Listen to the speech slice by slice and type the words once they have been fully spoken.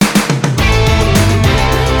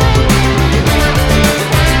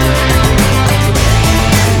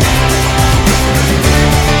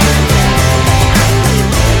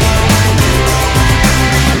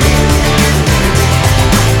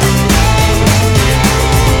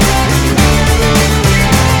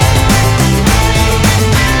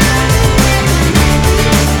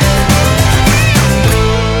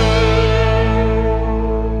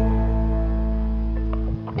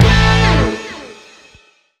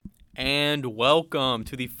And welcome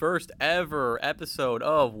to the first ever episode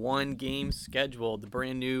of One Game Scheduled, the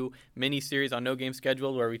brand new mini-series on No Game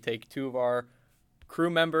Scheduled where we take two of our crew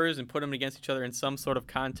members and put them against each other in some sort of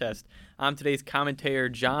contest. I'm today's commentator,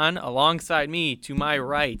 John. Alongside me, to my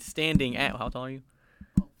right, standing at, how tall are you?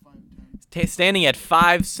 Standing at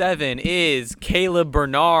 5'7" is Caleb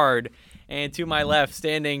Bernard. And to my left,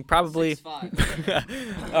 standing probably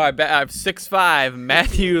 6'5". All right, 6'5",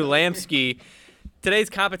 Matthew Lamsky.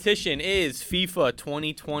 Today's competition is FIFA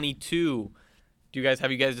 2022.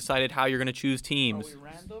 Have you guys decided how you're going to choose teams? Are we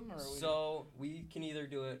random or are we... So we can either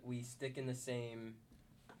do it, we stick in the same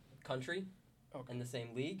country, in the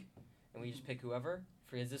same league, and we just pick whoever.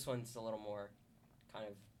 Because this one's a little more kind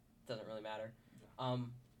of, doesn't really matter.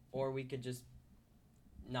 Or we could just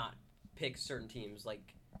not pick certain teams,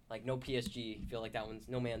 like no PSG, feel like that one's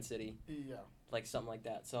no Man City. Yeah. Like something like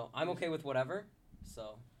that. So I'm okay with whatever,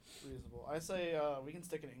 so... Reasonable. I say we can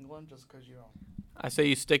stick in England just because, you know. I say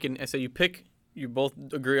you pick, you both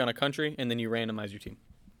agree on a country, and then you randomize your team.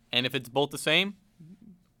 And if it's both the same,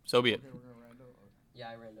 so be it. Okay, we're going to random. Okay. Yeah,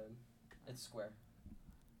 I random. It's square.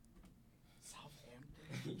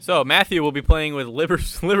 Southampton. So Matthew will be playing with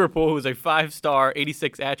Liverpool, who's a 5-star,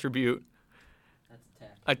 86 attribute That's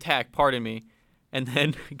attack. Pardon me. And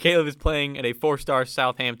then Caleb is playing at a 4-star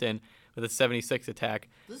Southampton with a 76 attack.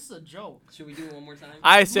 This is a joke. Should we do it one more time?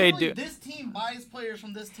 I say Literally, do. this team buys players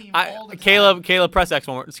from this team all the time. Caleb, press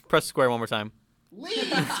press square one more time. Leeds.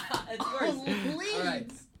 It's worse.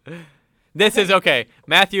 Leeds. All right. This is okay.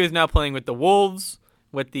 Matthew is now playing with the Wolves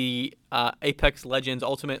with the Apex Legends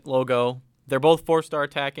Ultimate logo. They're both 4-star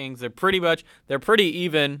attackings. They're pretty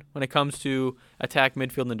even when it comes to attack,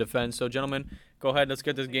 midfield, and defense. So, gentlemen, go ahead. Let's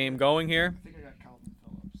get this game going here. I think I got Calvin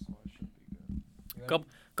Phillips, so I should be good.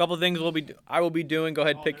 Couple things I will be doing. Go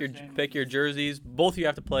ahead, Oh, pick there's your jerseys. Both of you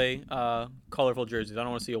have to play colorful jerseys. I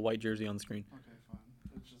don't want to see a white jersey on the screen. Okay, fine.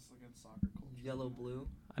 It's just like in soccer culture. Yellow, blue.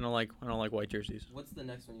 I don't like white jerseys. What's the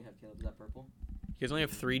next one you have, Caleb? Is that purple? You guys only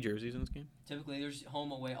have 3 jerseys in this game. Typically, there's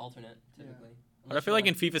home, away, alternate, typically. But I feel like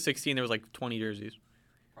in FIFA 16 there was like 20 jerseys.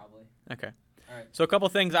 Probably. Okay. All right. So a couple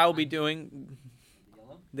things I will be doing.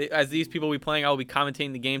 Yellow? As these people will be playing, I will be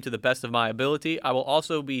commentating the game to the best of my ability. I will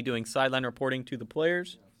also be doing sideline reporting to the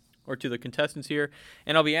players or to the contestants here,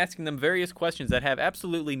 and I'll be asking them various questions that have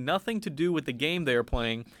absolutely nothing to do with the game they are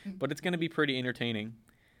playing, but it's going to be pretty entertaining.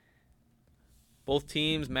 Both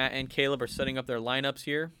teams, Matt and Caleb, are setting up their lineups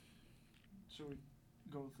here. Should we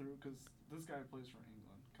go through? Because this guy plays for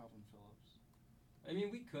England, Calvin Phillips. I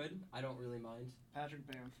mean, we could. I don't really mind. Patrick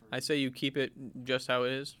Bamford. I say you keep it just how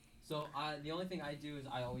it is. So the only thing I do is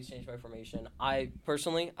I always change my formation. I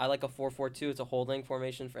like a 4-4-2. It's a holding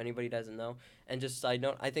formation for anybody who doesn't know. And just side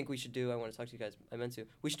note, I think we should do, I want to talk to you guys,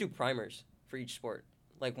 we should do primers for each sport.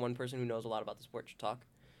 Like one person who knows a lot about the sport should talk.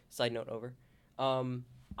 Side note over.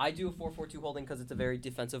 I do a 4-4-2 holding because it's a very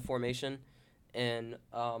defensive formation. And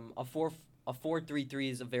a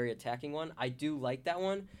 4-3-3 is a very attacking one. I do like that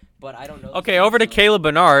one, but I don't know. Okay, over to Caleb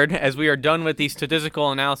Bernard as we are done with the statistical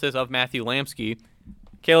analysis of Matthew Lamsky.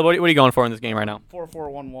 Caleb, what are you going for in this game right now?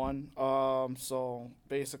 4-4-1-1. So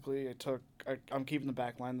basically, I'm keeping the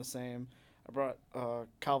back line the same. I brought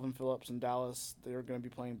Calvin Phillips in Dallas. They're going to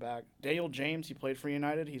be playing back. Daniel James, he played for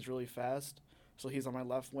United. He's really fast, so he's on my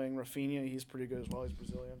left wing. Rafinha, he's pretty good as well. He's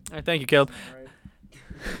Brazilian. All right, thank you, Caleb.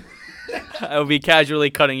 Right. I will be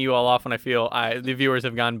casually cutting you all off when I feel the viewers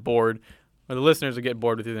have gotten bored, or the listeners will get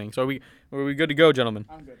bored with your thing. So are we good to go, gentlemen?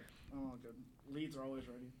 I'm good. I'm all good. Leeds are always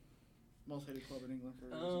ready. Most hated club in England for a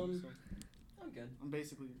reason, so I'm good. I'm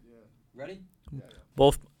basically, Ready? yeah.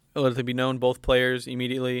 Both, let it be known, both players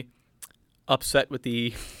immediately upset with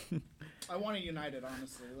the I wanted United,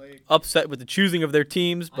 honestly. upset with the choosing of their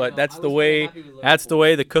teams, but that's I the was way really happy with that's the Liverpool.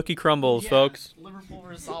 way the cookie crumbles, Yeah, folks. Liverpool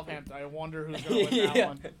versus Southampton. I wonder who's going to win that Yeah.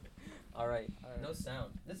 one. All right. All right. No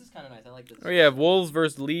sound. This is kind of nice. I like this. Oh yeah, Wolves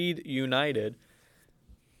versus Leeds United.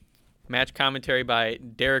 Match commentary by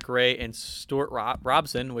Derek Ray and Stuart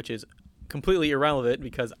Robson, which is completely irrelevant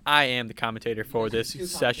because I am the commentator for this Two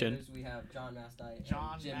session. commentators. We have John Mastai and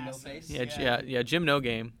John Jim Mastai. No-Face. Yeah, Jim No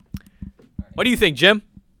Game. All right. What do you think, Jim?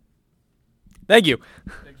 Thank you.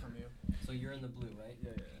 Big from you. So you're in the blue, right?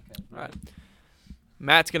 Yeah. Okay. All right.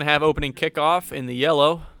 Matt's going to have opening kickoff in the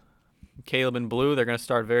yellow. Caleb in blue. They're going to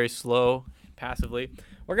start very slow, passively.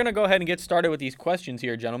 We're going to go ahead and get started with these questions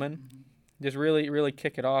here, gentlemen. Just really, really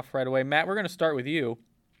kick it off right away. Matt, we're going to start with you.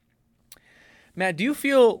 Matt, do you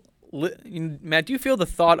feel the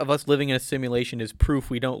thought of us living in a simulation is proof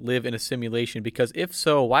we don't live in a simulation? Because if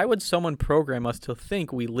so, why would someone program us to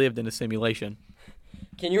think we lived in a simulation?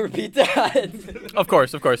 Can you repeat that? Of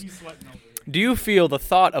course. He's sweating over here. Do you feel the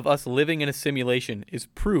thought of us living in a simulation is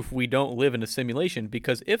proof we don't live in a simulation?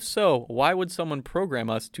 Because if so, why would someone program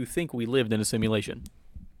us to think we lived in a simulation?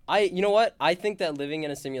 You know what? I think that living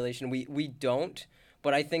in a simulation, we don't,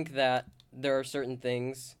 but I think that there are certain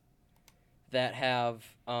things that have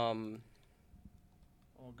good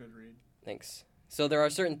read. Thanks. So there are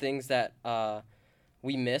certain things that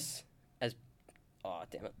we miss as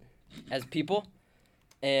as people,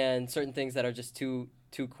 and certain things that are just too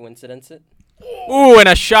coincidental. Ooh, and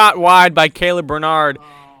a shot wide by Caleb Bernard.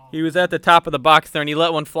 He was at the top of the box there, and he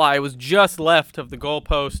let one fly. It was just left of the goal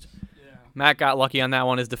post. Yeah. Matt got lucky on that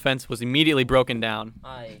one. His defense was immediately broken down.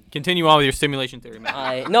 Continue on with your simulation theory,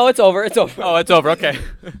 Matt. No, it's over. It's over. Oh, it's over. Okay.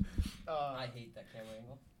 I hate that camera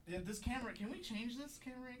angle. Yeah, this camera. Can we change this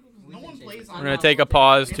camera angle? No one plays on. We're gonna take a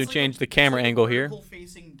pause to change the camera angle here.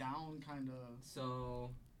 Facing down, kind of.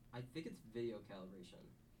 So, I think it's video calibration.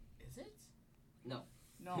 Is it? No.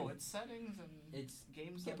 No, it's settings and it's game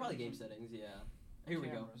settings. Yeah, probably game settings. Yeah. Here we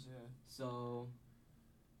go. Yeah. So.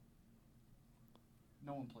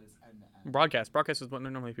 No one plays end to end. Broadcast. Broadcast is what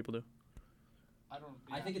normally people do.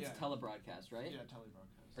 I think it's telebroadcast, right? Yeah,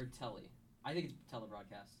 telebroadcast. Or tele. I think it's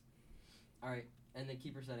telebroadcast. All right, and then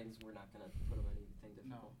keeper settings. We're not gonna put them anything difficult.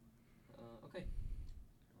 No. Okay.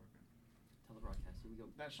 Telebroadcast. Here we go.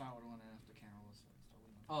 That shot would have went if the camera was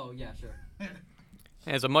fixed. Oh yeah, sure.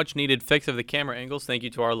 As a much-needed fix of the camera angles, thank you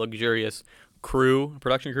to our luxurious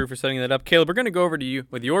production crew for setting that up. Caleb, we're going to go over to you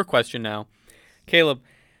with your question now. Caleb,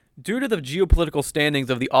 due to the geopolitical standings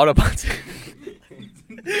of the Autobots...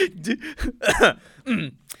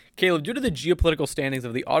 Caleb, due to the geopolitical standings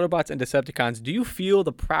of the Autobots and Decepticons, do you feel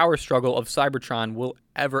the power struggle of Cybertron will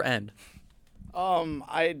ever end?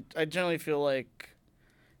 I generally feel like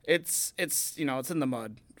it's in the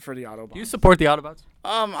mud for the Autobots. Do you support the Autobots?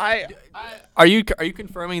 Are you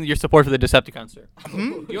confirming your support for the Decepticons, sir?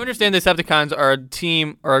 Do you understand the Decepticons are a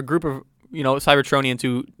team or a group of Cybertronians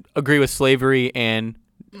who agree with slavery and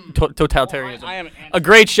totalitarianism? I am a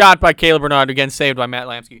great shot by Caleb Bernard, again saved by Matt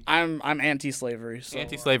Lamsky. I'm anti-slavery. So,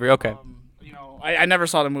 anti-slavery, okay. I never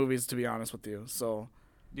saw the movies, to be honest with you. So,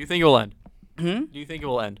 do you think it will end? Do you think it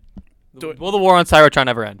will end? Will the war on Cybertron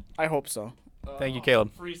ever end? I hope so. Thank you,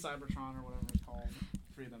 Caleb. Free Cybertron or whatever it's called.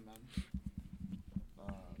 Free them men.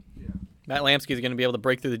 Yeah. Matt Lamsky is going to be able to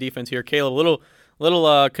break through the defense here. Caleb, a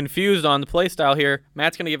little confused on the play style here.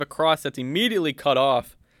 Matt's going to give a cross that's immediately cut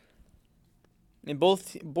off. And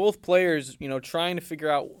both players, trying to figure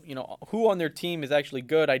out, who on their team is actually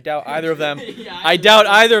good. I doubt either of them.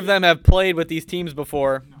 Either of them have played with these teams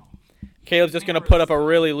before. No. Caleb's just going to put up a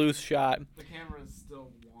really loose shot. The camera is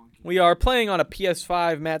still wonky. We are playing on a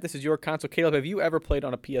PS5. Matt, this is your console. Caleb, have you ever played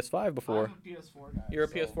on a PS5 before? I'm a PS4 guy. You're a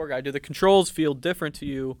PS4 guy. Do the controls feel different to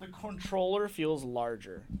you? The controller feels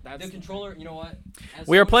larger. The controller, you know what?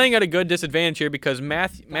 We are playing at a good disadvantage here because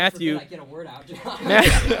Matthew. I get a word out.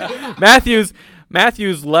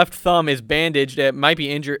 Matthew's left thumb is bandaged. It might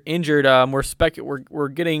be injured. We're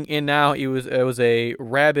getting in now. It was a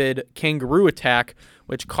rabid kangaroo attack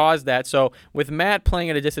which caused that. So with Matt playing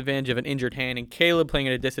at a disadvantage of an injured hand and Caleb playing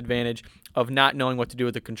at a disadvantage of not knowing what to do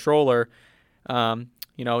with the controller, not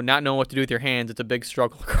knowing what to do with your hands, it's a big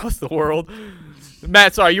struggle across the world.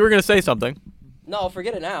 Matt, sorry, you were going to say something. No,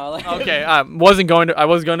 forget it now. Okay, I was going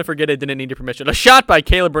to forget it. Didn't need your permission. A shot by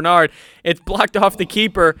Caleb Bernard. It's blocked off the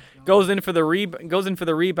keeper. Goes in for the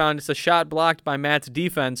rebound. It's a shot blocked by Matt's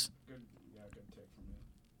defense.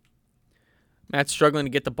 Matt's struggling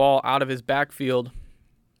to get the ball out of his backfield.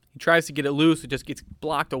 He tries to get it loose. It just gets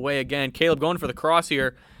blocked away again. Caleb going for the cross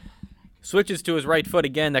here. Switches to his right foot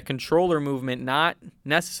again. That controller movement not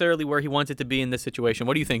necessarily where he wants it to be in this situation.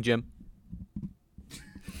 What do you think, Jim?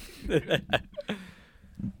 I'm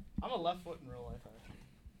a left foot in real life, actually.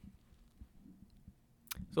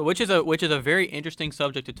 So, which is a very interesting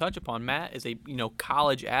subject to touch upon. Matt is a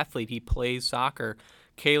college athlete. He plays soccer.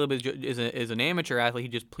 Caleb is an amateur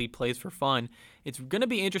athlete. He plays for fun. It's going to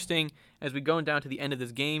be interesting as we go down to the end of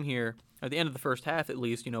this game here, or the end of the first half at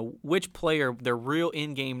least. Which player their real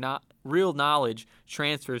in-game real knowledge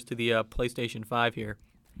transfers to the PlayStation 5 here.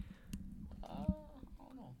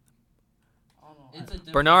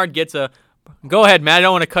 Bernard gets a. Go ahead, Matt. I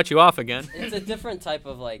don't want to cut you off again. It's a different type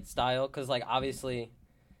of style because obviously,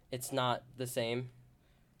 it's not the same.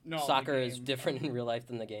 No, soccer is different in real life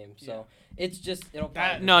than the game, so it's just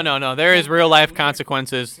No. There is real life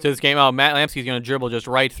consequences to this game. Oh, Matt Lamsky's gonna dribble just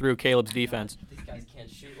right through Caleb's defense. These guys can't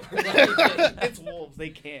shoot. It's Wolves. They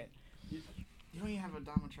can't. You don't even have a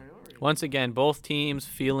Dama Traore. Once again, both teams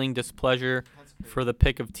feeling displeasure for the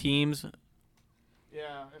pick of teams.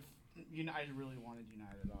 Yeah, I really wanted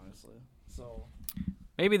United, honestly. So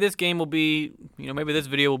maybe this game will be, maybe this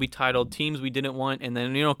video will be titled Teams We Didn't Want, and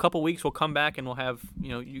then, a couple weeks we'll come back and we'll have,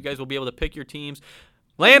 you guys will be able to pick your teams.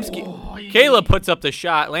 Caleb puts up the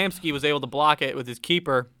shot. Lamsky was able to block it with his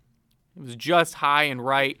keeper. It was just high and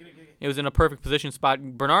right. It was in a perfect position spot.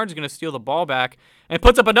 Bernard's going to steal the ball back and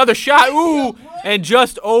puts up another shot. Ooh, and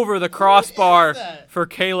just over the crossbar for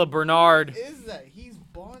Caleb Bernard. What is that? He's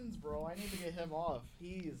buns, bro. I need to get him off.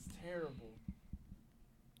 He is terrible.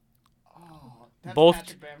 Oh, that's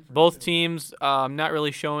Patrick Bamford both too. teams not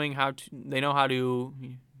really showing they know how to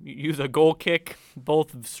use a goal kick.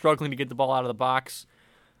 Both struggling to get the ball out of the box.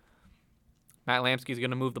 Matt Lamsky is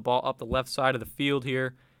going to move the ball up the left side of the field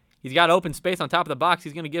here. He's got open space on top of the box.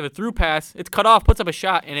 He's going to give a through pass. It's cut off, puts up a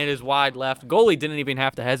shot, and it is wide left. Goalie didn't even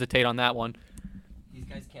have to hesitate on that one. These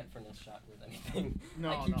guys can't finesse shot with anything.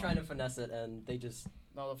 No, I keep trying to finesse it, and they just...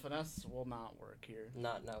 No, the finesse will not work here.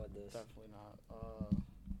 Not with this. Definitely not.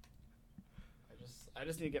 I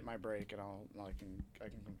just need to get my break, and I can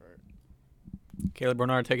convert. Caleb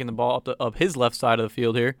Bernard taking the ball up his left side of the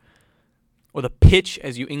field here. Or the pitch,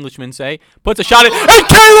 as you Englishmen say. Puts a shot in. And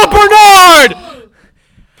Caleb Bernard!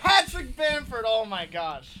 Patrick Bamford, oh my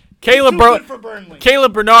gosh. Caleb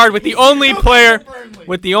Bernard with the only player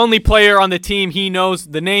on the team he knows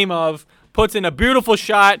the name of, puts in a beautiful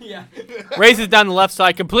shot, raises down the left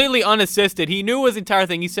side, completely unassisted. He knew his entire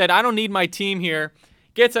thing. He said, I don't need my team here.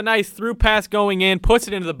 Gets a nice through pass going in, puts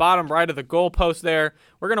it into the bottom right of the goalpost there.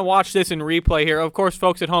 We're going to watch this in replay here. Of course,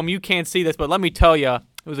 folks at home, you can't see this, but let me tell you,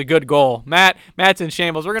 it was a good goal. Matt's in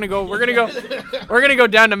shambles. We're gonna go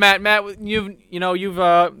down to Matt. Matt, you've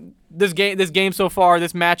this game so far,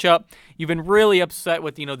 this matchup, you've been really upset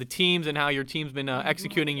with the teams and how your team's been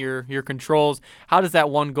executing your controls. How does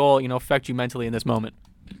that one goal affect you mentally in this moment?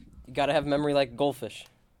 You gotta have memory like goldfish.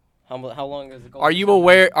 How long is the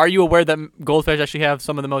goldfish? Are you aware that goldfish actually have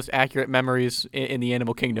some of the most accurate memories in the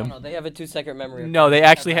animal kingdom? No, they have a 2-second memory. No, they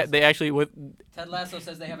actually with Ted Lasso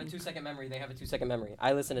says they have a 2-second memory. They have a 2-second memory.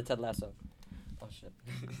 I listen to Ted Lasso. Oh shit.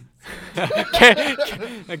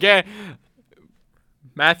 Again,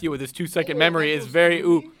 Matthew with his 2-second memory is very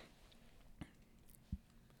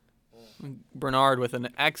Bernard with an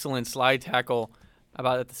excellent slide tackle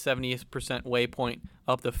about at the 70th percent waypoint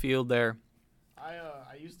up the field there.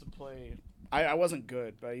 I used to play. I wasn't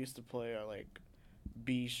good, but I used to play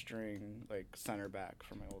B string center back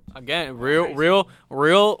for my old team. Again,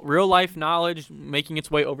 real life knowledge making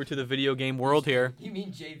its way over to the video game world here. You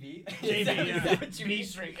mean JV? JV, B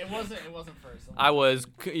string. It wasn't first. I was,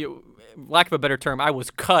 lack of a better term, I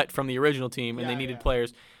was cut from the original team, and they needed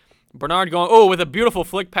players. Bernard going with a beautiful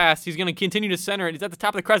flick pass. He's going to continue to center it. He's at the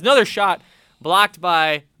top of the crest. Another shot blocked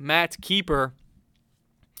by Matt's keeper.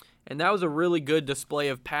 And that was a really good display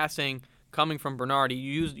of passing coming from Bernard. He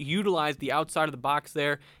utilized the outside of the box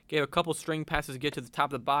there, gave a couple string passes to get to the top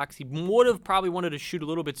of the box. He would have probably wanted to shoot a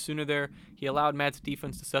little bit sooner there. He allowed Matt's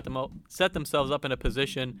defense to set themselves up in a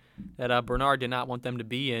position that Bernard did not want them to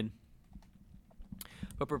be in.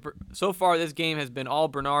 But so far, this game has been all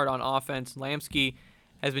Bernard on offense. Lamsky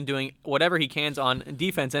has been doing whatever he can on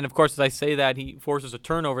defense. And, of course, as I say that, he forces a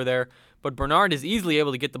turnover there. But Bernard is easily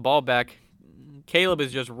able to get the ball back. Caleb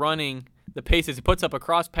is just running the paces. He puts up a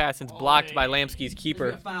cross pass and it's blocked by Lamsky's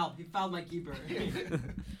keeper. He fouled my keeper.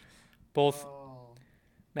 Both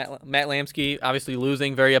Matt Lamsky obviously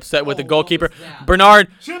losing, very upset with the goalkeeper. Bernard.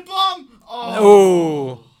 Chip him!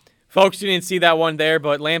 Oh. Folks, you didn't see that one there,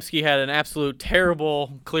 but Lamsky had an absolute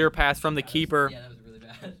terrible clear pass from the keeper. Yeah, that was really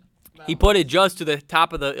bad. He put it just to the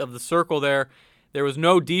top of the circle there. There was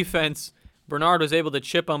no defense. Bernard was able to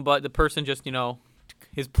chip him, but the person just,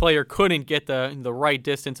 his player couldn't get the right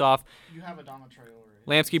distance off. You have a Donna Traore.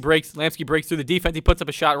 Lamsky breaks through the defense. He puts up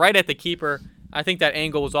a shot right at the keeper. I think that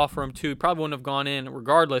angle was off for him too. He probably wouldn't have gone in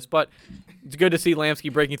regardless, but it's good to see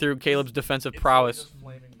Lamsky breaking through Caleb's defensive prowess. Just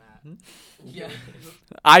flaming Matt. Yeah.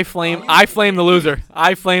 I flame the loser.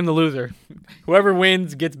 I flame the loser. Whoever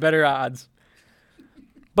wins gets better odds.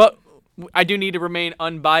 But I do need to remain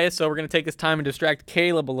unbiased, so we're going to take this time and distract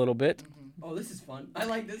Caleb a little bit. Oh, this is fun. I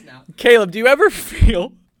like this now. Caleb, do you ever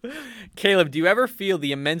feel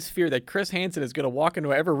the immense fear that Chris Hansen is going to walk into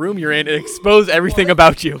whatever room you're in and expose everything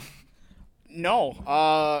about you? No.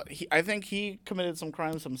 I think he committed some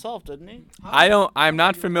crimes himself, didn't he? I'm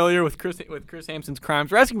not familiar with Chris Hansen's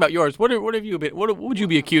crimes. We're asking about yours. What would you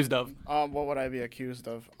be accused of? What would I be accused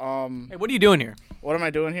of? Hey, what are you doing here? What am I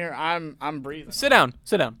doing here? I'm breathing. Sit down.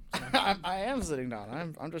 I am sitting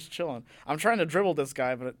down. I'm just chilling. I'm trying to dribble this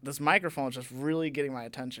guy, but this microphone is just really getting my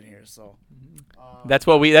attention here. So that's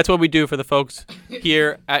what we do for the folks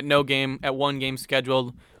here at One Game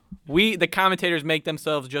Scheduled. The commentators, make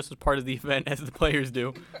themselves just as part of the event as the players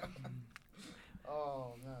do. Oh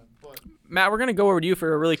Matt, we're gonna go over to you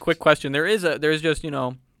for a really quick question. There is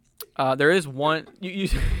one. You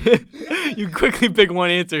you quickly pick one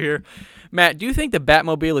answer here. Matt, do you think the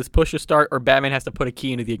Batmobile is push to start or Batman has to put a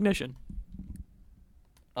key into the ignition?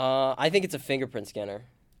 I think it's a fingerprint scanner.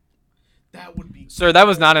 That would be. Sir, that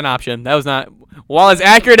was not an option. That was not. While as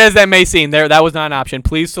accurate as that may seem, that was not an option.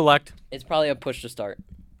 Please select. It's probably a push to start.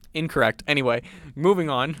 Incorrect. Anyway, moving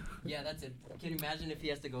on. Yeah, that's it. Can you imagine if he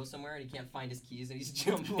has to go somewhere and he can't find his keys and he's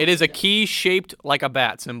jumping? It is a key shaped like a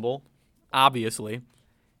bat symbol, obviously.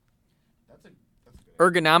 That's a good.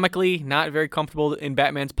 Ergonomically, not very comfortable in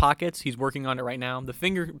Batman's pockets. He's working on it right now. The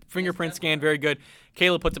fingerprint scan, very good.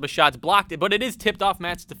 Caleb puts up a shot, it's blocked it, but it is tipped off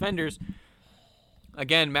Matt's defenders.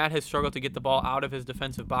 Again, Matt has struggled to get the ball out of his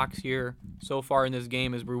defensive box here so far in this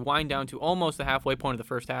game as we wind down to almost the halfway point of the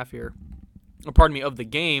first half here. Or pardon me, of the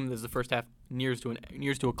game. This is the first half nears to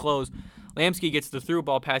a close. Lamsky gets the through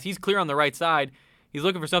ball pass. He's clear on the right side. He's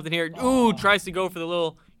looking for something here. Ooh, tries to go for the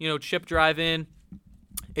little, chip drive in.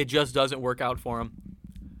 It just doesn't work out for him.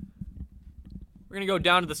 We're going to go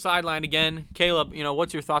down to the sideline again. Caleb,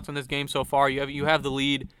 what's your thoughts on this game so far? You have the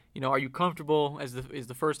lead. Are you comfortable as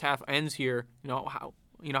the first half ends here? How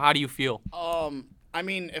do you feel? I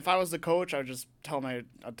mean, if I was the coach, I'd just I'd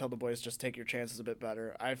tell the boys just take your chances a bit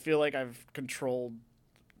better. I feel like I've controlled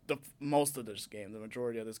most of this game, the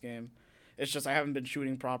majority of this game. It's just I haven't been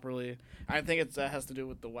shooting properly. I think it has to do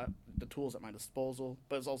with the tools at my disposal,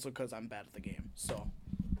 but it's also because I'm bad at the game. So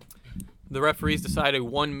the referees decided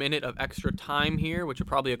 1 minute of extra time here, which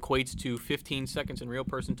probably equates to 15 seconds in real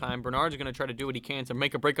person time. Bernard's going to try to do what he can to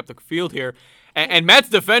make a break up the field here. And Matt's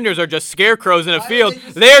defenders are just scarecrows in a field.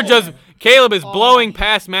 Caleb is blowing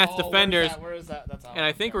past Matt's defenders. Where is that? That's out. And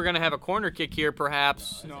I think we're going to have a corner kick here,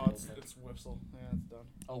 perhaps. No, it's whistle. Yeah, it's done.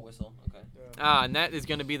 Oh, whistle. Okay. Yeah. And that is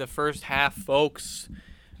going to be the first half, folks.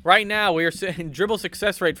 Right now, we are saying dribble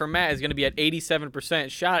success rate for Matt is going to be at 87%.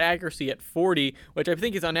 Shot accuracy at 40, which I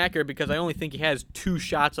think is inaccurate because I only think he has 2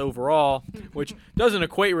 shots overall, which doesn't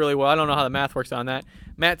equate really well. I don't know how the math works on that.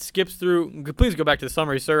 Matt skips through. Please go back to the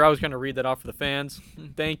summary, sir. I was going to read that off for the fans.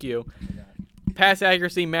 Thank you. Pass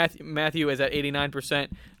accuracy, Matthew is at 89%.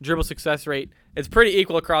 Dribble success rate, it's pretty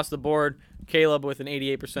equal across the board. Caleb with an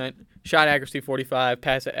 88%. Shot accuracy 45,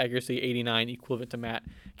 pass accuracy 89, equivalent to Matt.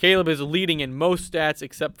 Caleb is leading in most stats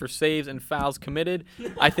except for saves and fouls committed.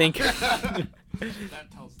 I think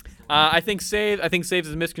I think saves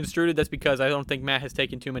is misconstrued. That's because I don't think Matt has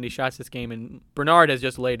taken too many shots this game, and Bernard has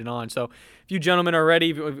just laid it on. So if you gentlemen are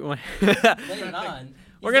ready, Laid it on.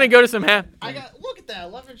 We're gonna go to some Look at that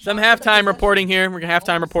 11 shots. some halftime reporting here. We're gonna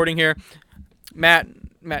halftime reporting here. Matt,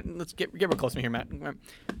 let's get real close to me here, Matt.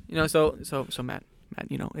 So Matt,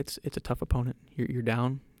 it's a tough opponent. You're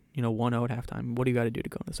down, 1-0 at halftime. What do you got to do to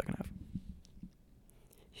go in the second half?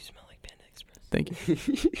 You smell like Panda Express. Thank you.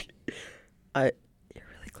 You're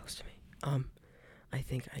really close to me. I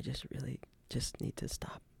think I just need to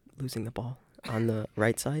stop losing the ball on the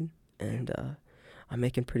right side, and I'm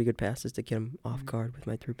making pretty good passes to get him off guard with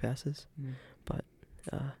my through passes. But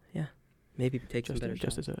yeah, maybe take some better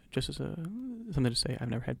shots. Just as a something to say, I've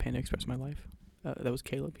never had Panda Express in my life. That was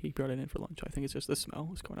Caleb. He brought it in for lunch. I think it's just the smell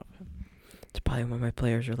was coming up with him. It's probably when my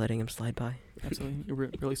players are letting him slide by. Absolutely. You're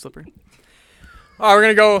really slippery. All right,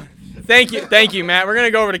 we're going to go. Thank you, Matt. We're going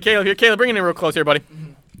to go over to Caleb here. Caleb, bring it in real close here, buddy.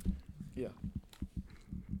 Yeah.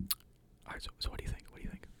 All right, so what do you think?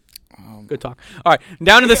 Good talk. All right,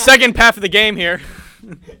 down to the second half of the game here. All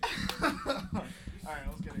right,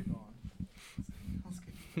 let's get it going. Let's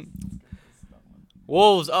get this done.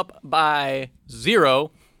 Wolves up by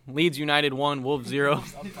 0. Leeds United 1, Wolves 0.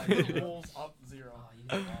 Wolves up 0.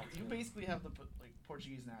 You basically have the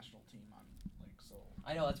Portuguese national team on so.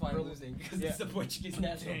 I know, that's why we're losing, because it's the Portuguese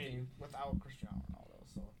national team. Without Cristiano Ronaldo,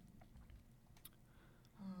 so.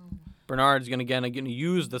 Bernard's going to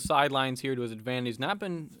use the sidelines here to his advantage. He's not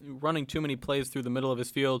been running too many plays through the middle of his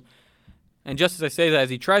field. And just as I say that, as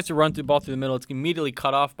he tries to run the ball through the middle, it's immediately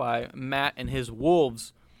cut off by Matt and his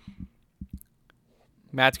Wolves.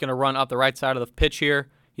 Matt's going to run up the right side of the pitch here.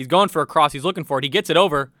 He's going for a cross. He's looking for it. He gets it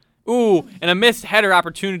over. Ooh, and a missed header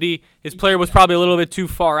opportunity. His player was probably a little bit too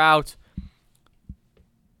far out.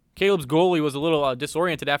 Caleb's goalie was a little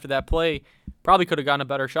disoriented after that play. Probably could have gotten a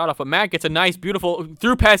better shot off, but Matt gets a nice, beautiful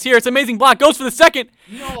through pass here. It's an amazing block. Goes for the second.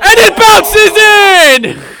 And it bounces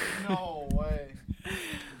in! No way.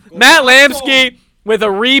 Matt Lamsky with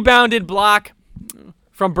a rebounded block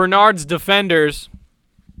from Bernard's defenders.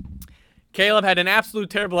 Caleb had an absolute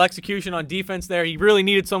terrible execution on defense there. He really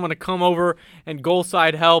needed someone to come over and goal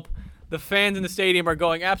side help. The fans in the stadium are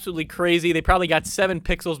going absolutely crazy. They probably got 7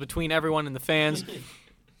 pixels between everyone and the fans.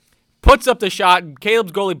 puts up the shot.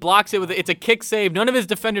 Caleb's goalie blocks it it's a kick save. None of his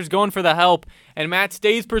defenders going for the help, and Matt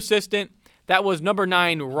stays persistent. That was number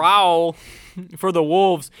 9, Raul, for the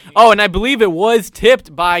Wolves. Oh, and I believe it was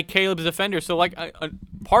tipped by Caleb's defender. So,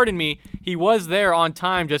 pardon me, he was there on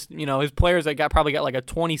time. Just, his players probably got like a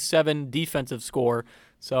 27 defensive score.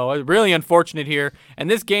 So, really unfortunate here.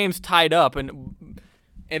 And this game's tied up. And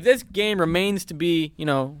if this game remains to be,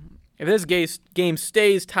 if this game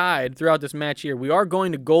stays tied throughout this match here, we are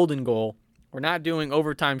going to golden goal. We're not doing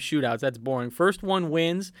overtime shootouts. That's boring. First one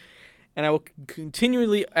wins. And I will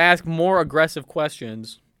continually ask more aggressive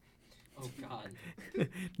questions. Oh, God.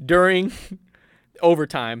 During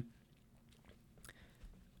overtime.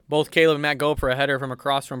 Both Caleb and Matt go for a header from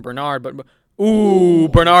across from Bernard. But,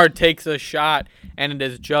 Bernard takes a shot, and it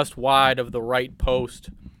is just wide of the right post.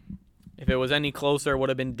 If it was any closer, it would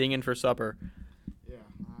have been dinging for supper. Yeah,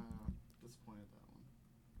 disappointed that one.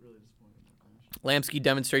 Really disappointed that finish. Lamsky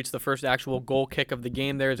demonstrates the first actual goal kick of the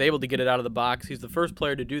game there. Is able to get it out of the box. He's the first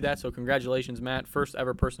player to do that, so congratulations, Matt. First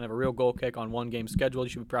ever person to have a real goal kick on one game schedule. You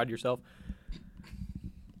should be proud of yourself.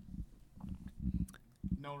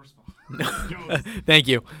 No response. Thank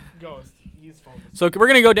you. Ghost. He's focused. So we're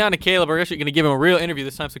going to go down to Caleb. We're actually going to give him a real interview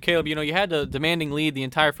this time. So, Caleb, you had the demanding lead the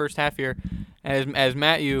entire first half here. As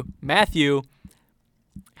Matthew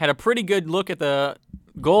had a pretty good look at the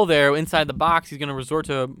goal there inside the box. He's going to resort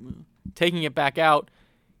to taking it back out.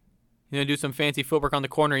 He's going to do some fancy footwork on the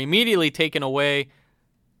corner. Immediately taken away.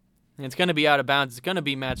 And it's going to be out of bounds. It's going to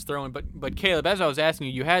be Matt's throwing. But Caleb, as I was asking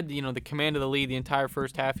you had the command of the lead the entire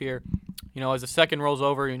first half here. As the second rolls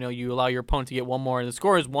over, you allow your opponent to get one more, and the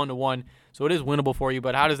score is 1-1, so it is winnable for you.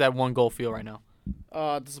 But how does that one goal feel right now?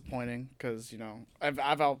 Disappointing because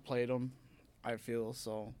I've outplayed them. I feel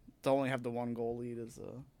so. To only have the one goal lead is.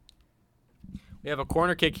 We have a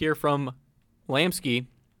corner kick here from Lamsky.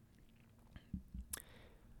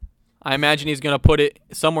 I imagine he's going to put it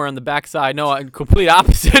somewhere on the backside. No, complete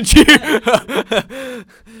opposite.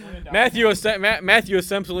 Matthew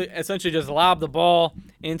essentially just lobbed the ball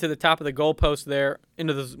into the top of the goalpost there,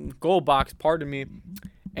 into the goal box, pardon me.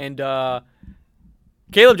 And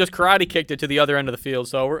Caleb just karate kicked it to the other end of the field.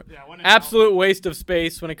 So we're absolute waste of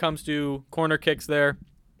space when it comes to corner kicks there.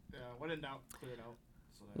 Yeah, when in doubt, clear it out.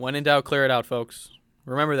 When in doubt, clear it out, folks.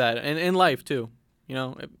 Remember that. And in life, too.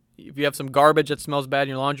 If you have some garbage that smells bad in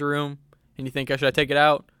your laundry room and you think, should I take it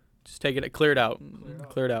out? Just take it, clear it out.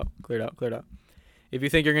 Clear it out. If you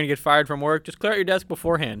think you're going to get fired from work, just clear out your desk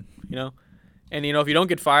beforehand, And, if you don't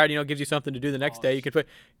get fired, it gives you something to do the next day. You could put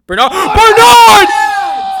Bernard!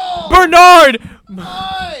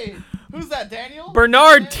 Hey! Who's that, Daniel?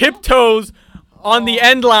 Bernard tiptoes on the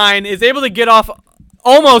end line, is able to get off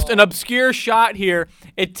almost an obscure shot here.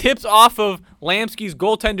 It tips off of Lamsky's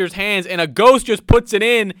goaltender's hands, and a ghost just puts it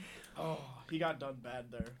in. Oh, he got done bad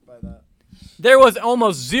there by that. There was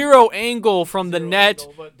almost zero angle from the net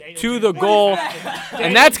to the goal,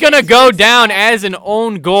 and that's going to go down as an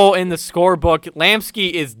own goal in the scorebook.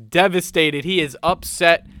 Lamsky is devastated. He is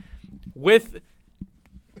upset with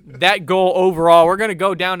that goal overall. We're going to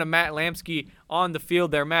go down to Matt Lamsky on the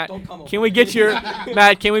field there. Matt, can we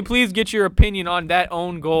please get your opinion on that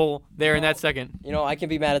own goal there in that second? I can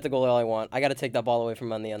be mad at the goalie all I want. I got to take that ball away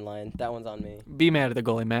from on the end line. That one's on me. Be mad at the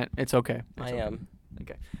goalie, Matt. It's okay. I am.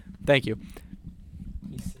 Okay. Thank you.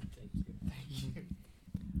 He said thank you.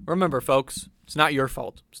 Remember, folks, it's not your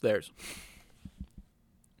fault. It's theirs.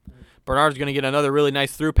 Bernard's going to get another really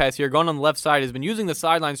nice through pass here. Going on the left side, has been using the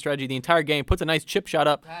sideline strategy the entire game. Puts a nice chip shot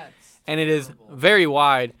up, and it is very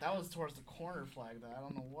wide. That was towards the corner flag, though. I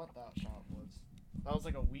don't know what that shot was. That was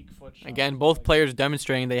like a weak foot shot. Again, both players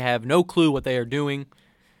demonstrating they have no clue what they are doing.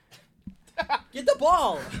 Get the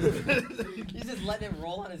ball! He's just letting it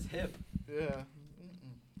roll on his hip. Yeah.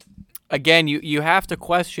 Again, you have to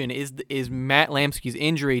question, is Matt Lamsky's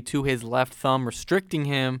injury to his left thumb restricting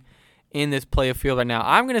him in this play of field right now?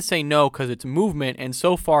 I'm going to say no because it's movement, and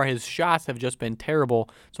so far his shots have just been terrible.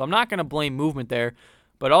 So I'm not going to blame movement there.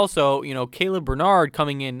 But also, Caleb Bernard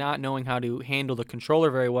coming in not knowing how to handle the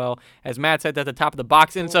controller very well. As Matt said, at the top of the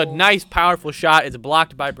box, and it's a nice, powerful shot. It's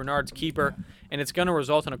blocked by Bernard's keeper, and it's going to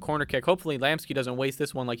result in a corner kick. Hopefully Lamsky doesn't waste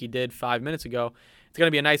this one like he did 5 minutes ago. It's going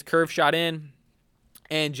to be a nice curve shot in,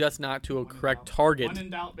 and just not to a correct target. When in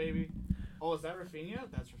doubt, baby. Oh, is that Rafinha?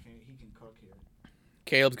 That's Rafinha. He can cook here.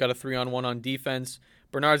 Caleb's got a 3-on-1 on defense.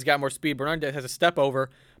 Bernard's got more speed. Bernard has a step over,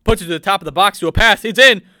 puts it to the top of the box to a pass. It's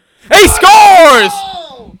in. He scores!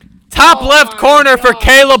 Oh! Top left corner for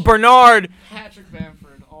Caleb Bernard. Patrick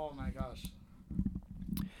Bamford. Oh, my gosh.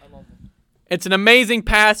 I love him. It's an amazing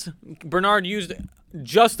pass. Bernard used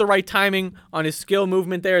just the right timing on his skill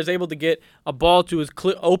movement there, is able to get a ball to his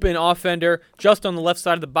open offender just on the left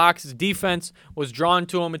side of the box. His defense was drawn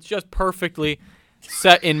to him. It's just perfectly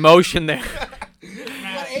set in motion there.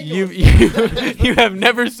 You have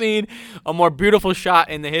never seen a more beautiful shot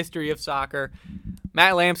in the history of soccer.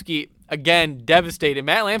 Matt Lamsky, again, devastated.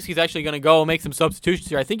 Matt Lamsky's actually going to go make some substitutions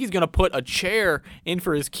here. I think he's going to put a chair in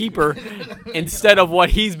for his keeper instead of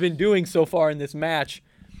what he's been doing so far in this match.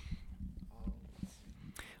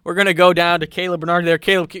 We're going to go down to Caleb Bernard there.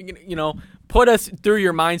 Caleb, put us through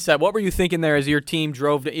your mindset. What were you thinking there as your team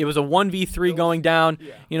drove? It was a 1v3 going down,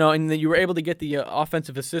 and then you were able to get the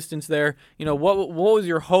offensive assistance there. What was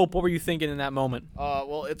your hope? What were you thinking in that moment?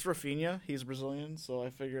 Well, it's Rafinha. He's Brazilian, so I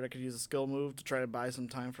figured I could use a skill move to try to buy some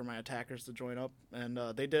time for my attackers to join up, and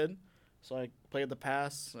they did. So I played the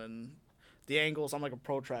pass and the angles. I'm like a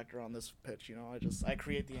protractor on this pitch, I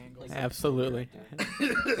create the angles. Absolutely.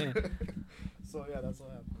 So, yeah, that's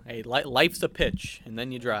what happened. Hey, life's a pitch, and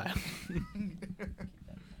then you drive.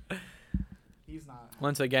 He's not.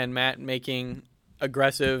 Once again, Matt making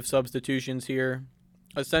aggressive substitutions here,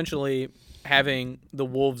 essentially having the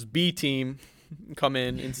Wolves B team come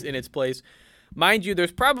in its place. Mind you,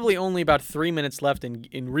 there's probably only about 3 minutes left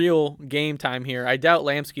in real game time here. I doubt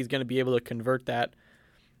Lamsky's going to be able to convert that.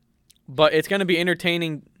 But it's going to be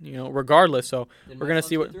entertaining, regardless. So we're going to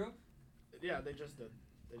see what... Yeah, they just did.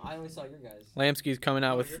 I only saw your guys. Lamsky's coming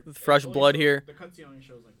out with fresh blood here. The cutscene only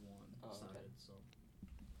shows like one. Okay. So.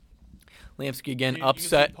 Lamsky again You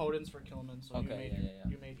upset. can see Podence for Kilman, so Okay,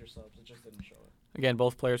 you made your subs. It just didn't show it. Again,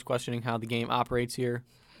 both players questioning how the game operates here.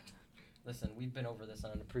 Listen, we've been over this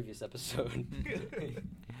on a previous episode.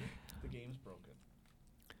 The game's broken.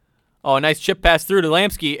 Oh, a nice chip pass through to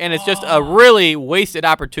Lamsky, and it's just a really wasted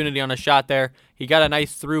opportunity on a shot there. He got a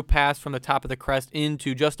nice through pass from the top of the crest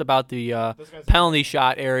into just about the penalty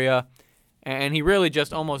shot area, and he really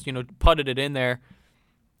just almost, putted it in there.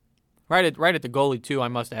 Right at the goalie, too, I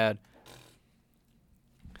must add.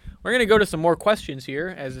 We're going to go to some more questions here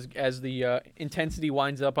as the intensity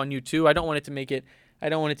winds up on you, too. I don't want it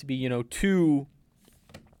to be, too,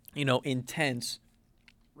 intense.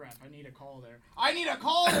 Ref, I need a call there.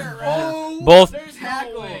 Ref. Oh,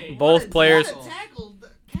 Both players.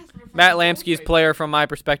 Matt Lamsky's player, from my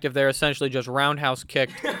perspective, there essentially just roundhouse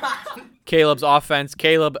kicked Caleb's offense.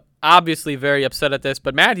 Caleb obviously very upset at this,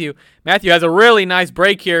 but Matthew has a really nice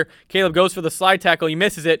break here. Caleb goes for the slide tackle. He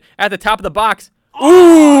misses it at the top of the box.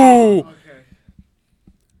 Ooh! Okay.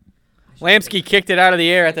 Lamsky kicked it out of the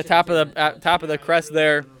air at the top of the crest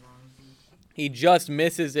there. He just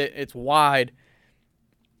misses it. It's wide.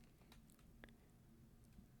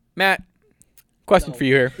 Matt, question for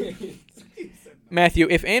you here. Matthew,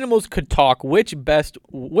 if animals could talk, which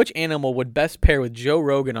animal would best pair with Joe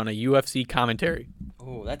Rogan on a UFC commentary?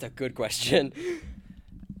 Oh, that's a good question.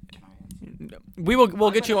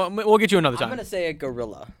 We'll get you another time. I'm gonna say a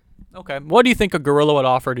gorilla. Okay. What do you think a gorilla would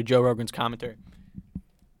offer to Joe Rogan's commentary?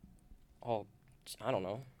 Oh, I don't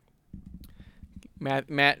know.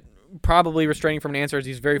 Matt probably restraining from an answer as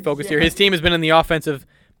he's very focused here. His team has been in the offensive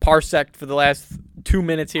parsec for the last 2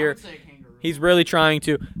 minutes here. I would say a kangaroo. He's really trying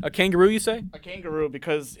to. A kangaroo, you say? A kangaroo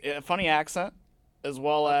because a funny accent as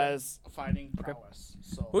well as fighting prowess.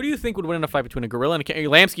 So. Who do you think would win in a fight between a gorilla and a kangaroo?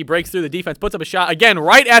 Lamsky breaks through the defense, puts up a shot. Again,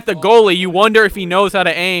 right at the goalie. You wonder if he knows how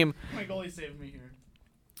to aim. My goalie saved me here.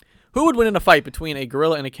 Who would win in a fight between a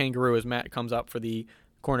gorilla and a kangaroo as Matt comes up for the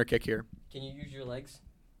corner kick here? Can you use your legs?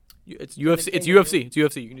 It's UFC. It's UFC. It's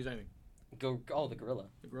UFC. You can use anything. The gorilla.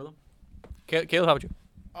 The gorilla? Caleb, how about you?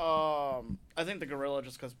 I think the gorilla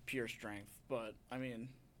just because pure strength. But, I mean,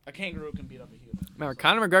 a kangaroo can beat up a human. Remember,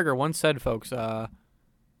 Conor McGregor once said, folks, what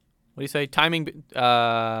do you say?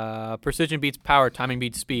 Precision beats power, timing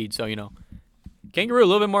beats speed. So, kangaroo a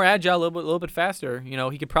little bit more agile, a little bit faster.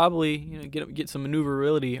 He could probably get some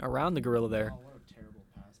maneuverability around the gorilla there. Oh, what a terrible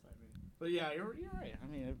pass by me. But yeah, you're right. I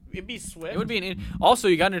mean, it'd be swift. It would be also,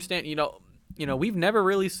 you got to understand, we've never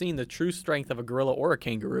really seen the true strength of a gorilla or a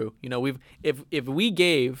kangaroo. If we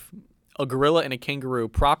gave a gorilla and a kangaroo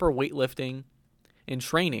proper weightlifting and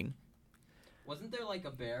training. Wasn't there like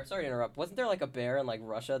a bear? Sorry to interrupt. Wasn't there like a bear in like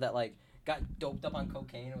Russia that like got doped up on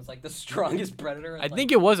cocaine and was like the strongest predator? I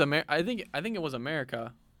think it was I think it was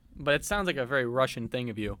America, but it sounds like a very Russian thing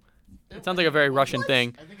of you. It sounds like a very Russian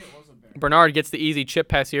thing. I think it was a bear. Bernard gets the easy chip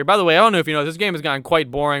pass here. By the way, I don't know if you know, this game has gotten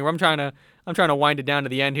quite boring. I'm trying to wind it down to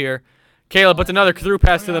the end here. Caleb puts another through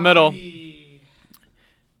pass to the middle.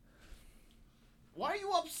 Why are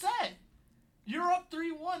you upset? You're up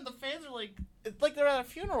 3-1. The fans are like, it's like they're at a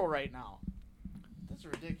funeral right now. That's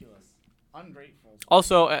ridiculous. Ungrateful.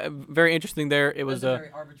 Also, very interesting there. It was a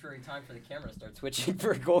very arbitrary time for the camera to start switching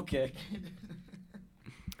for a goal kick.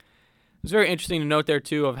 was very interesting to note there,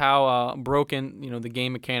 too, of how broken, the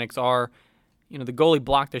game mechanics are. The goalie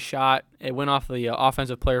blocked a shot. It went off the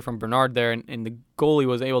offensive player from Bernard there, and the goalie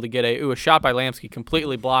was able to get a shot by Lamsky,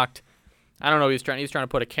 completely blocked. I don't know. He was trying to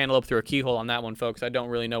put a cantaloupe through a keyhole on that one, folks. I don't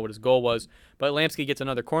really know what his goal was. But Lamsky gets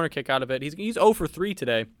another corner kick out of it. He's 0 for 3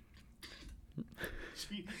 today.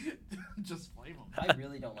 Just blame him. I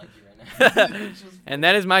really don't like you right now. And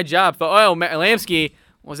that is my job. Lamsky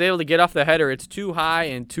was able to get off the header. It's too high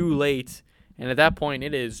and too late. And at that point,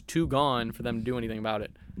 it is too gone for them to do anything about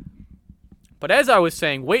it. But as I was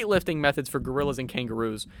saying, weightlifting methods for gorillas and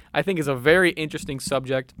kangaroos, I think is a very interesting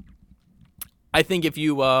subject. I think if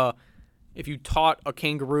you taught a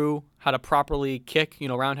kangaroo how to properly kick,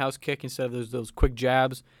 roundhouse kick instead of those quick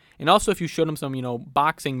jabs, and also if you showed him some,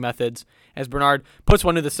 boxing methods, as Bernard puts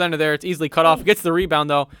one to the center there, it's easily cut off, gets the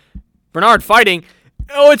rebound though. Bernard fighting.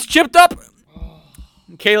 Oh, it's chipped up.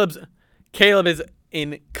 Caleb is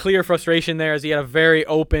in clear frustration there as he had a very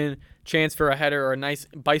open chance for a header or a nice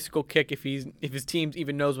bicycle kick if his team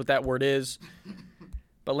even knows what that word is.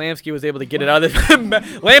 But Lamsky was able to get it out of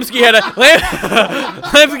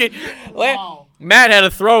Wow. Matt had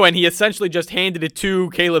a throw, and he essentially just handed it to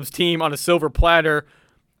Caleb's team on a silver platter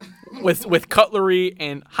with cutlery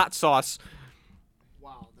and hot sauce.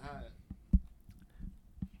 Wow, that.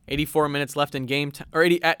 84 minutes left in game time, or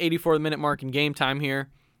at 84-minute mark in game time here.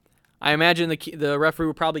 I imagine the referee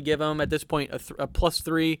will probably give him at this point a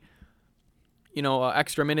 +3,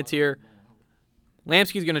 extra minutes here.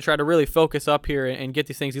 Lamsky's going to try to really focus up here and get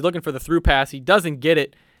these things. He's looking for the through pass. He doesn't get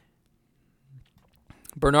it.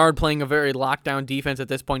 Bernard playing a very lockdown defense at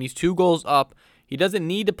this point. He's 2 goals up. He doesn't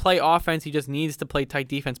need to play offense. He just needs to play tight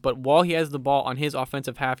defense. But while he has the ball on his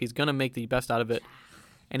offensive half, he's going to make the best out of it.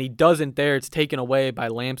 And he doesn't there. It's taken away by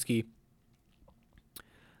Lamsky.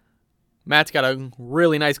 Matt's got a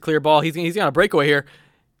really nice clear ball. He's got a breakaway here.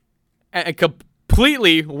 A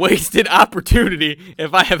completely wasted opportunity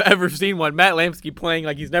if I have ever seen one. Matt Lamsky playing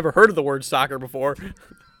like he's never heard of the word soccer before.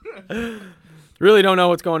 Really don't know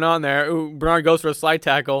what's going on there. Ooh, Bernard goes for a slide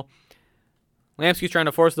tackle. Lamsky's trying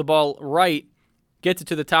to force the ball right. Gets it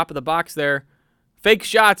to the top of the box there. Fake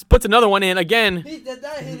shots. Puts another one in again. He did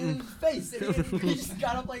that, hit it in his face. He just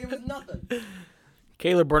got up like it was nothing.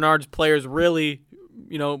 Caleb Bernard's players really,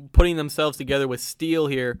 putting themselves together with steel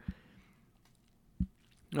here.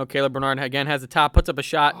 Caleb Bernard again has the top, puts up a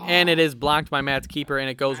shot, and it is blocked by Matt's keeper, and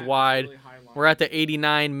it goes wide. Really high line. We're at the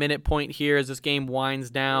 89-minute point here as this game winds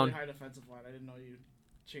down. Really high defensive line. I didn't know you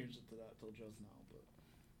changed it to that till just now, but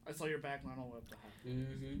I saw your back line all the way up to high.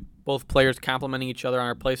 Mm-hmm. Both players complimenting each other on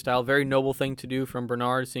our play style. Very noble thing to do from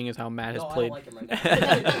Bernard, seeing as how Matt has played. I don't like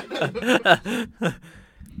him right now.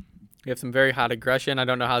 We have some very hot aggression. I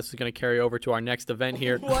don't know how this is going to carry over to our next event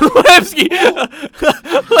here. Lamsky!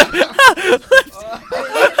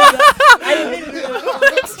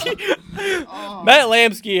 Matt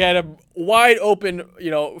Lamsky had a wide open,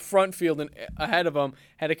 front field and ahead of him.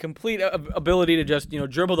 Had a complete ability to just,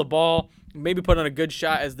 dribble the ball, maybe put on a good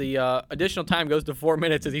shot as the additional time goes to 4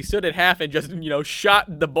 minutes as he stood at half and just,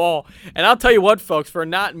 shot the ball. And I'll tell you what, folks, for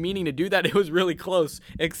not meaning to do that, it was really close,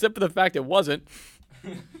 except for the fact it wasn't.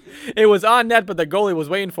 It was on net, but the goalie was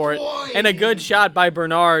waiting for it. And a good shot by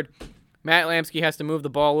Bernard. Matt Lamsky has to move the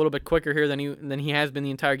ball a little bit quicker here than he has been the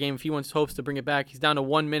entire game if he wants hopes to bring it back. He's down to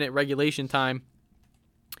 1 minute regulation time.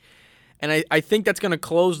 And I think that's going to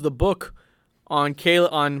close the book on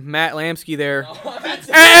Matt Lamsky there.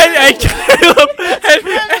 And Caleb,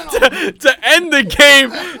 to end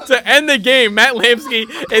the game, Matt Lamsky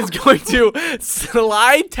is going to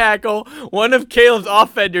slide tackle one of Caleb's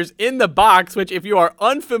offenders in the box, which, if you are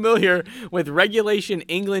unfamiliar with regulation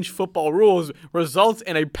English football rules, results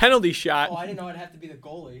in a penalty shot. Oh, I didn't know I'd have to be the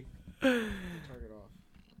goalie.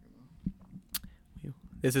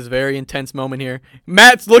 This is a very intense moment here.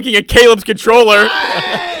 Matt's looking at Caleb's controller.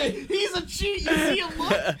 Hey! He's a cheat. You see him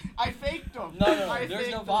look? I faked him. No.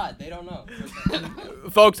 There's no VOD. They don't know.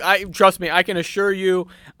 Folks, trust me. I can assure you,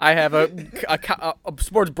 I have a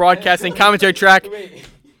sports broadcasting commentary track. Wait.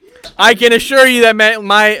 I can assure you that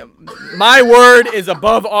my word is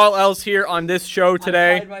above all else here on this show I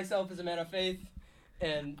today. pride myself as a man of faith.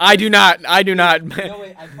 And I do not. no,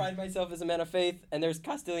 wait, I pride myself as a man of faith, and there's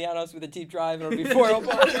Castellanos with a deep drive, and it'll be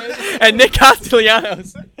 4-0. And Nick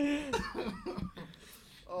Castellanos.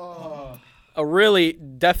 Oh. A really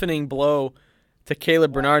deafening blow to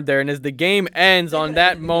Caleb Bernard there. And as the game ends on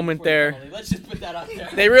that moment there, Let's just put that out there.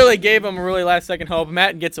 they really gave him a really last-second hope.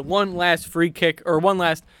 Matt gets one last free kick, or one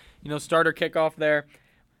last, starter kickoff there.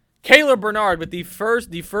 Caleb Bernard with the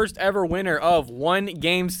first ever winner of one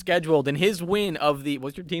game scheduled in his win of the,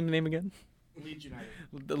 what's your team's name again? Leeds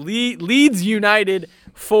United. Leeds United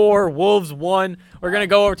 4, Wolves 1. We're gonna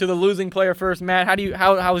go over to the losing player first. Matt,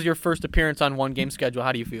 how was your first appearance on One Game Schedule?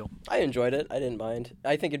 How do you feel? I enjoyed it. I didn't mind.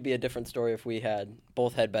 I think it'd be a different story if we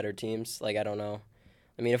both had better teams. Like, I don't know.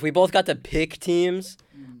 I mean, if we both got to pick teams,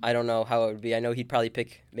 I don't know how it would be. I know he'd probably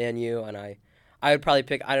pick Man U, and I would probably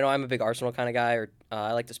pick. I don't know. I'm a big Arsenal kind of guy, or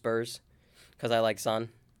I like the Spurs because I like Son.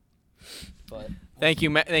 But Thank you,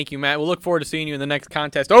 Matt. We'll look forward to seeing you in the next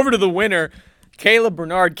contest. Over to the winner, Caleb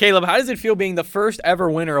Bernard. Caleb, how does it feel being the first ever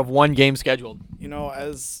winner of One Game Scheduled? You know,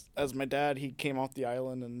 as my dad, he came off the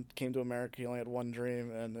island and came to America. He only had one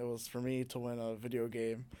dream, and it was for me to win a video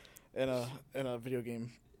game in a video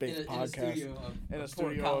game based podcast in a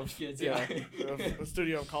studio of kids, a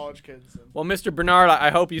studio of college kids. Well, Mr. Bernard,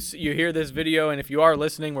 I hope you hear this video, and if you are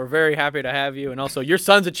listening, we're very happy to have you. And also, your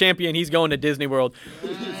son's a champion. He's going to Disney World.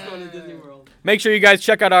 He's going to Disney World. Make sure you guys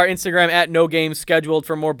check out our Instagram at No Games Scheduled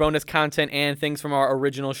for more bonus content and things from our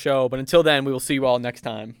original show. But until then, we will see you all next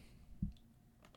time.